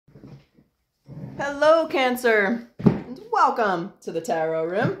Hello, Cancer, and welcome to the Tarot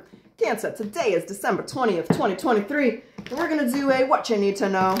Room. Cancer, today is December 20th, 2023, and we're going to do a What You Need to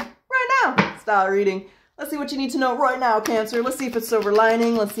Know Right Now style reading. Let's see what you need to know right now, Cancer. Let's see if it's silver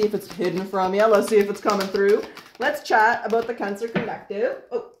lining. Let's see if it's hidden from you. Let's see if it's coming through. Let's chat about the Cancer Collective.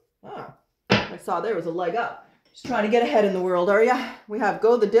 I saw there was a leg up. Just trying to get ahead in the world, are ya? We have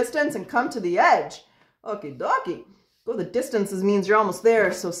go the distance and come to the edge. Okie dokie. Go the distances means you're almost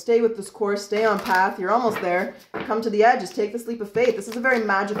there, so stay with this course, stay on path, you're almost there. Come to the edge, just take this leap of faith. This is a very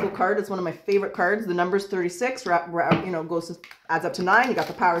magical card. It's one of my favorite cards. The number's 36, adds up to 9. You got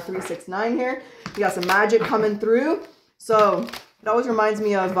the power 369 here. You got some magic coming through. So it always reminds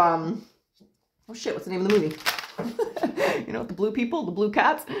me of, oh shit, what's the name of the movie? You know, the blue people, the blue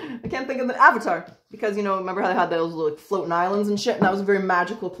cats. I can't think of the Avatar because, you know, remember how they had those little floating islands and shit, and that was a very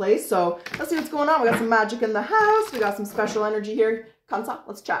magical place. So let's see what's going on. We got some magic in the house. We got some special energy here. Kansa,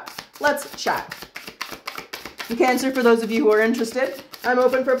 let's chat. Let's chat. And Cancer, for those of you who are interested, I'm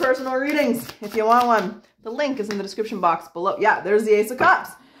open for personal readings if you want one. The link is in the description box below. Yeah, there's the Ace of Cups.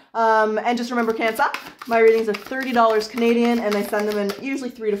 And just remember, Cancer, my readings are $30 Canadian, and I send them in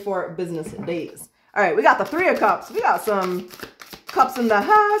usually 3 to 4 business days. All right, we got the Three of Cups. We got some cups in the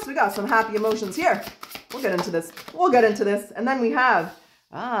house. We got some happy emotions here. We'll get into this. We'll get into this. And then we have,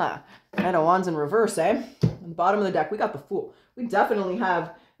 Knight of Wands in reverse, eh? On the bottom of the deck, we got the Fool. We definitely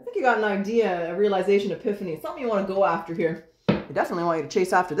have, I think you got an idea, a realization, epiphany, something you want to go after here. I definitely want you to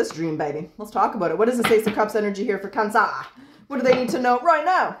chase after this dream, baby. Let's talk about it. What is this Ace of Cups energy here for Cancer? What do they need to know right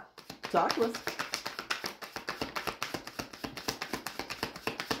now? Talk to us.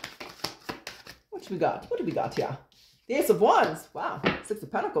 We got? What do we got here? The Ace of Wands. Wow. 6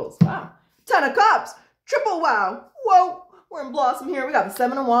 of Pentacles. Wow. 10 of Cups. Triple wow. Whoa. We're in Blossom here. We got the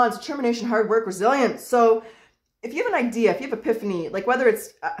 7 of Wands. Determination, hard work, resilience. So if you have an idea, if you have epiphany, like whether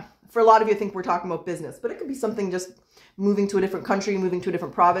it's, for a lot of you, I think we're talking about business, but it could be something just moving to a different country, moving to a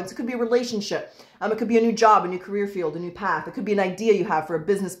different province. It could be a relationship. It could be a new job, a new career field, a new path. It could be an idea you have for a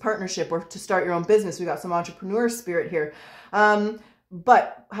business partnership or to start your own business. We got some entrepreneur spirit here.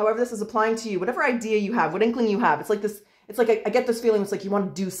 But however this is applying to you, whatever idea you have, what inkling you have, it's like this, it's like I get this feeling, it's like you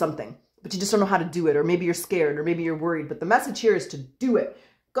want to do something, but you just don't know how to do it, or maybe you're scared, or maybe you're worried. But the message here is to do it.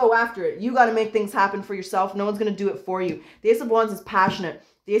 Go after it. You got to make things happen for yourself. No one's going to do it for you. The Ace of Wands is passionate.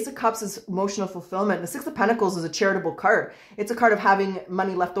 The Ace of Cups is emotional fulfillment. The 6 of Pentacles is a charitable card. It's a card of having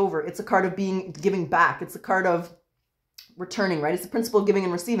money left over. It's a card of giving back. It's a card of returning, right? It's the principle of giving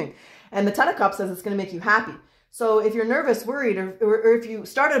and receiving. And the 10 of Cups says it's going to make you happy. So if you're nervous, worried, or if you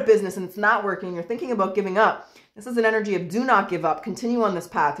start a business and it's not working, you're thinking about giving up, this is an energy of do not give up. Continue on this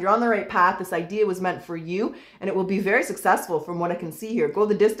path. You're on the right path. This idea was meant for you, and it will be very successful from what I can see here. Go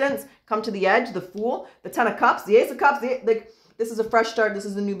the distance, come to the edge, the Fool, the 10 of Cups, the Ace of Cups. This is a fresh start. This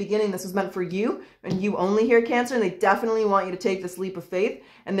is a new beginning. This was meant for you and you only here, Cancer, and they definitely want you to take this leap of faith.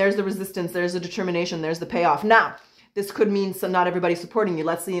 And there's the resistance. There's the determination. There's the payoff. Now, this could mean not everybody supporting you.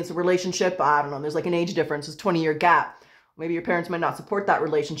 Let's say it's a relationship. I don't know. There's like an age difference. There's a 20-year gap. Maybe your parents might not support that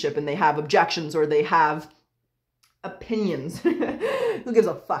relationship and they have objections or they have opinions. Who gives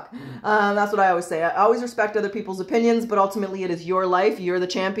a fuck? That's what I always say. I always respect other people's opinions, but ultimately it is your life. You're the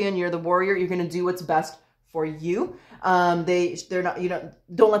champion. You're the warrior. You're going to do what's best for you. They're not,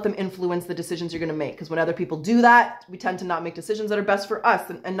 don't let them influence the decisions you're going to make. Because when other people do that, we tend to not make decisions that are best for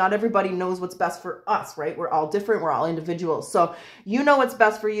us. And not everybody knows what's best for us, right? We're all different. We're all individuals. So you know what's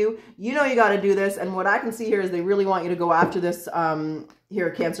best for you. You know you got to do this. And what I can see here is they really want you to go after this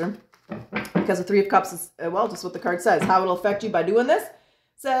here, Cancer. Because the 3 of Cups is, well, just what the card says. How it'll affect you by doing this.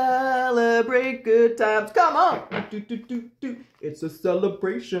 Celebrate good times. Come on. It's a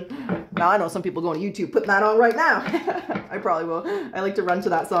celebration. Now, I know some people going to YouTube putting that on right now. I probably will. I like to run to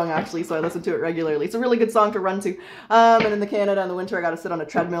that song, actually, so I listen to it regularly. It's a really good song to run to. And in the Canada in the winter, I got to sit on a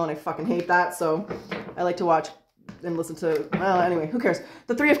treadmill, and I fucking hate that. So I like to watch and listen to, well, anyway, who cares?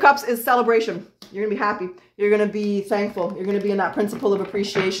 The 3 of Cups is celebration. You're going to be happy. You're going to be thankful. You're going to be in that principle of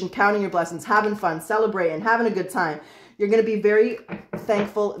appreciation, counting your blessings, having fun, celebrating, having a good time. You're going to be very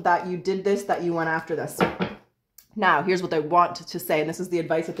thankful that you did this, that you went after this. Now, here's what I want to say, and this is the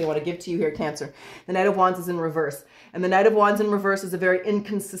advice that they want to give to you here, Cancer. The Knight of Wands is in reverse, and the Knight of Wands in reverse is a very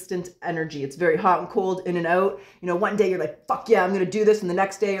inconsistent energy. It's very hot and cold, in and out. You know, one day you're like, fuck yeah, I'm going to do this, and the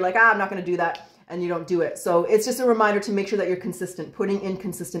next day you're like, I'm not going to do that, and you don't do it. So it's just a reminder to make sure that you're consistent, putting in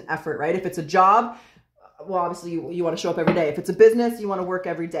consistent effort, right? If it's a job, well, obviously you want to show up every day. If it's a business, you want to work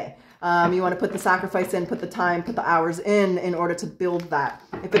every day. You want to put the sacrifice in, put the time, put the hours in order to build that.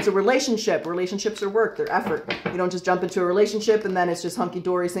 If it's a relationship, relationships are work, they're effort. You don't just jump into a relationship and then it's just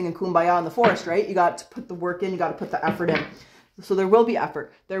hunky-dory singing Kumbaya in the forest, right? You got to put the work in, you got to put the effort in. So there will be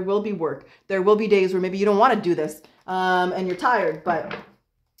effort. There will be work. There will be days where maybe you don't want to do this and you're tired, but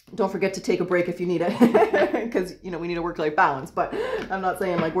don't forget to take a break if you need it because, you know, we need a work-life balance. But I'm not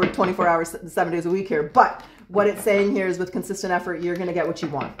saying like work 24 hours, 7 days a week here. But what it's saying here is with consistent effort, you're going to get what you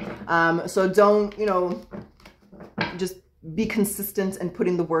want. So don't, you know, just be consistent and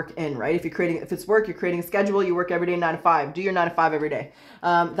putting the work in, right? If it's work, you're creating a schedule, you work every day 9 to 5, do your 9 to 5 every day.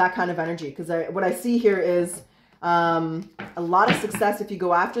 That kind of energy. Because what I see here is a lot of success if you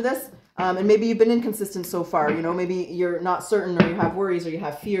go after this. And maybe you've been inconsistent so far, you know, maybe you're not certain or you have worries or you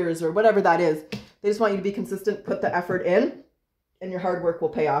have fears or whatever that is. They just want you to be consistent, put the effort in, and your hard work will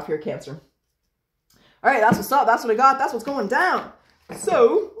pay off here, Cancer. All right, that's what's up. That's what I got. That's what's going down.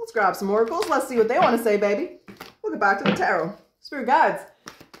 So let's grab some oracles. Let's see what they want to say, baby. We'll get back to the tarot. Spirit guides,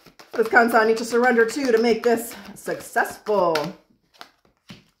 what does Cancer need to surrender to make this successful?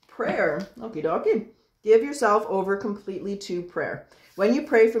 Prayer. Okie dokie. Give yourself over completely to prayer. When you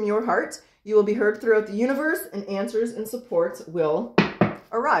pray from your heart, you will be heard throughout the universe and answers and supports will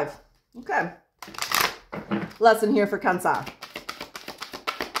arrive. Okay. Lesson here for Cancer.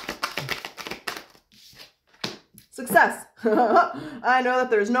 Success. I know that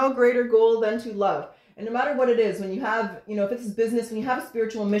there's no greater goal than to love. And no matter what it is, when you have, you know, if it's business, when you have a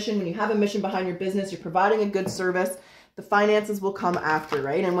spiritual mission, when you have a mission behind your business, you're providing a good service, the finances will come after,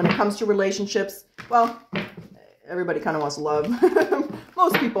 right? And when it comes to relationships, well, everybody kind of wants love.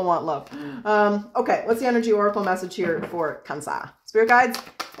 Most people want love. Okay, what's the energy oracle message here for Cancer? Spirit guides,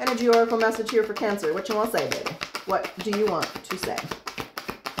 energy oracle message here for Cancer. What you want to say, baby? What do you want to say?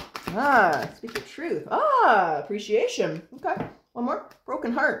 Speak your truth. Appreciation. Okay, one more.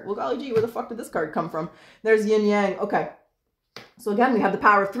 Broken heart. Well, golly gee, where the fuck did this card come from? There's yin yang. Okay, so again, we have the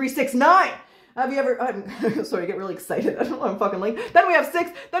power of 3, 6, 9. Have you ever, sorry, I get really excited. I don't know, I'm fucking late. Then we have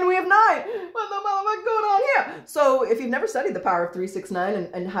 6, then we have 9. What the motherfucker going on here? So if you've never studied the power of 3, 6, 9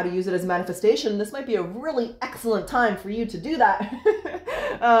 and how to use it as manifestation, this might be a really excellent time for you to do that.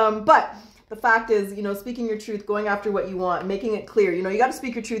 But the fact is, you know, speaking your truth, going after what you want, making it clear, you know, you got to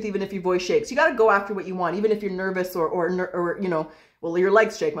speak your truth even if your voice shakes. You got to go after what you want, even if you're nervous or, you know, well, your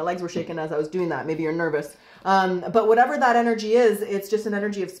legs shake. My legs were shaking as I was doing that. Maybe you're nervous. But whatever that energy is, it's just an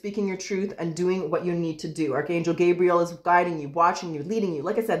energy of speaking your truth and doing what you need to do. Archangel Gabriel is guiding you, watching you, leading you.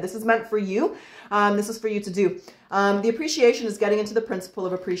 Like I said, this is meant for you. This is for you to do. The appreciation is getting into the principle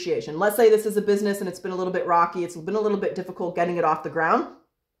of appreciation. Let's say this is a business and it's been a little bit rocky. It's been a little bit difficult getting it off the ground.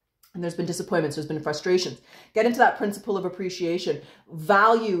 And there's been disappointments, there's been frustrations. Get into that principle of appreciation.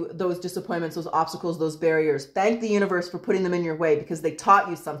 Value those disappointments, those obstacles, those barriers. Thank the universe for putting them in your way because they taught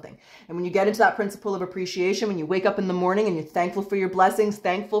you something. And when you get into that principle of appreciation, when you wake up in the morning and you're thankful for your blessings,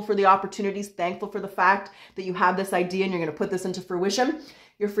 thankful for the opportunities, thankful for the fact that you have this idea and you're going to put this into fruition,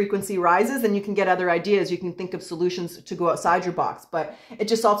 your frequency rises and you can get other ideas. You can think of solutions to go outside your box, but it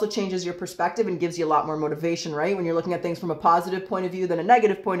just also changes your perspective and gives you a lot more motivation, right? When you're looking at things from a positive point of view than a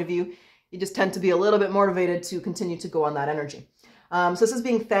negative point of view, you just tend to be a little bit motivated to continue to go on that energy. So this is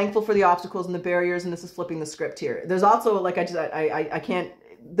being thankful for the obstacles and the barriers, and this is flipping the script here. There's also, like I can't,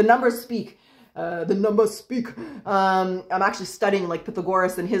 the numbers speak. The numbers speak. I'm actually studying like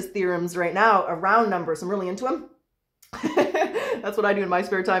Pythagoras and his theorems right now around numbers. I'm really into them. That's what I do in my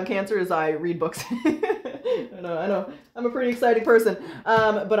spare time, Cancer, is I read books. I know. I'm a pretty exciting person.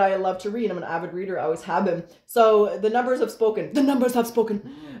 But I love to read. I'm an avid reader. I always have been. So the numbers have spoken. The numbers have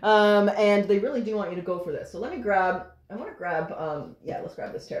spoken. And they really do want you to go for this. So let me grab, let's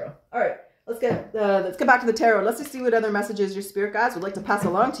grab this tarot. All right. Let's get back to the tarot. Let's just see what other messages your spirit guides would like to pass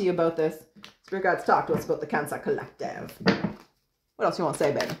along to you about this. Spirit guides, talk to us about the Cancer Collective. What else you want to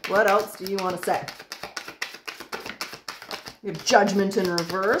say, baby? What else do you want to say? We have Judgment in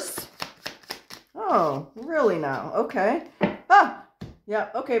reverse. Oh, really now? Okay. Yeah,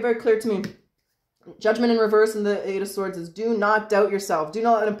 okay, very clear to me. Judgment in reverse in the 8 of Swords is do not doubt yourself. Do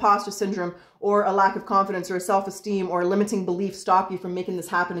not let imposter syndrome or a lack of confidence or a self-esteem or a limiting belief stop you from making this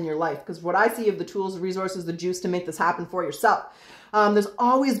happen in your life. Because what I see of the tools, the resources, the juice to make this happen for yourself. There's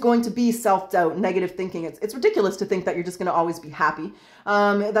always going to be self-doubt, negative thinking. It's ridiculous to think that you're just going to always be happy.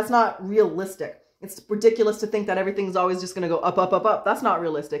 That's not realistic. It's ridiculous to think that everything's always just going to go up, up, up, up. That's not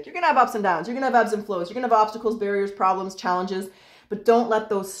realistic. You're going to have ups and downs. You're going to have ebbs and flows. You're going to have obstacles, barriers, problems, challenges, but don't let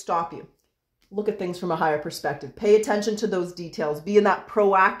those stop you. Look at things from a higher perspective. Pay attention to those details. Be in that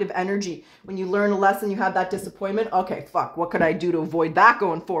proactive energy. When you learn a lesson, you have that disappointment. Okay, fuck, what could I do to avoid that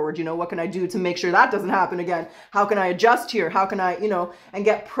going forward? You know, what can I do to make sure that doesn't happen again? How can I adjust here? How can I, you know, and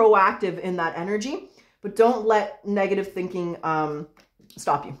get proactive in that energy, but don't let negative thinking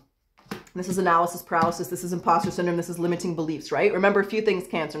stop you. This is analysis paralysis. This is imposter syndrome. This is limiting beliefs, right? Remember a few things,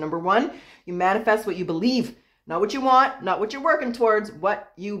 Cancer. Number 1, you manifest what you believe. Not what you want, not what you're working towards,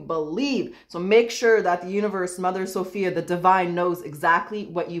 what you believe. So make sure that the universe, Mother Sophia, the divine, knows exactly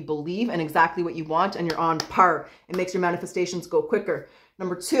what you believe and exactly what you want, and you're on par. It makes your manifestations go quicker.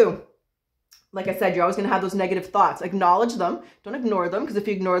 Number 2, like I said, you're always going to have those negative thoughts. Acknowledge them. Don't ignore them, because if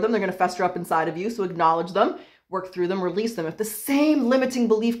you ignore them, they're going to fester up inside of you. So acknowledge them, work through them, release them. If the same limiting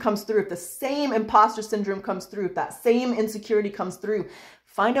belief comes through, if the same imposter syndrome comes through, if that same insecurity comes through,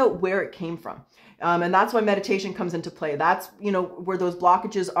 find out where it came from. And that's why meditation comes into play. That's, where those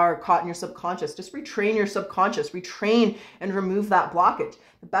blockages are caught in your subconscious. Just retrain your subconscious, retrain and remove that blockage.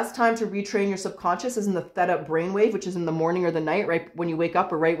 The best time to retrain your subconscious is in the theta brainwave, which is in the morning or the night, right when you wake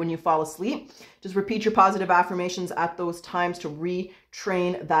up or right when you fall asleep. Just repeat your positive affirmations at those times to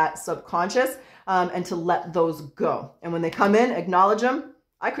retrain that subconscious and to let those go. And when they come in, acknowledge them.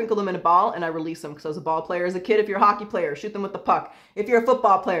 I crinkle them in a ball and I release them because I was a ball player as a kid. If you're a hockey player, shoot them with the puck. If you're a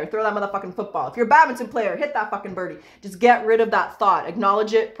football player, throw that motherfucking football. If you're a badminton player, hit that fucking birdie. Just get rid of that thought.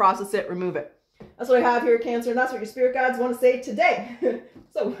 Acknowledge it, process it, remove it. That's what I have here, Cancer, and that's what your spirit guides want to say today.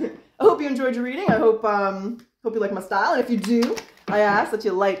 So I hope you enjoyed your reading. I hope you like my style. And if you do, I ask that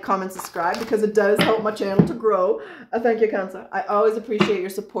you like, comment, subscribe, because it does help my channel to grow. Thank you, Cancer. I always appreciate your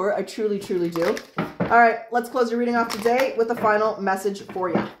support. I truly, truly do. All right, let's close your reading off today with a final message for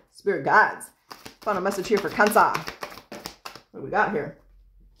you. Spirit guides. Final message here for Cancer. What do we got here?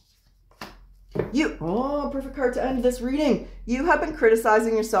 Oh, perfect card to end this reading. You have been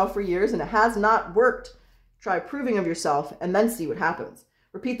criticizing yourself for years and it has not worked. Try approving of yourself and then see what happens.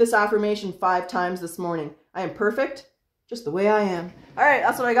 Repeat this affirmation 5 times this morning. I am perfect, just the way I am. All right,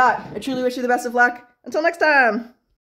 that's what I got. I truly wish you the best of luck. Until next time.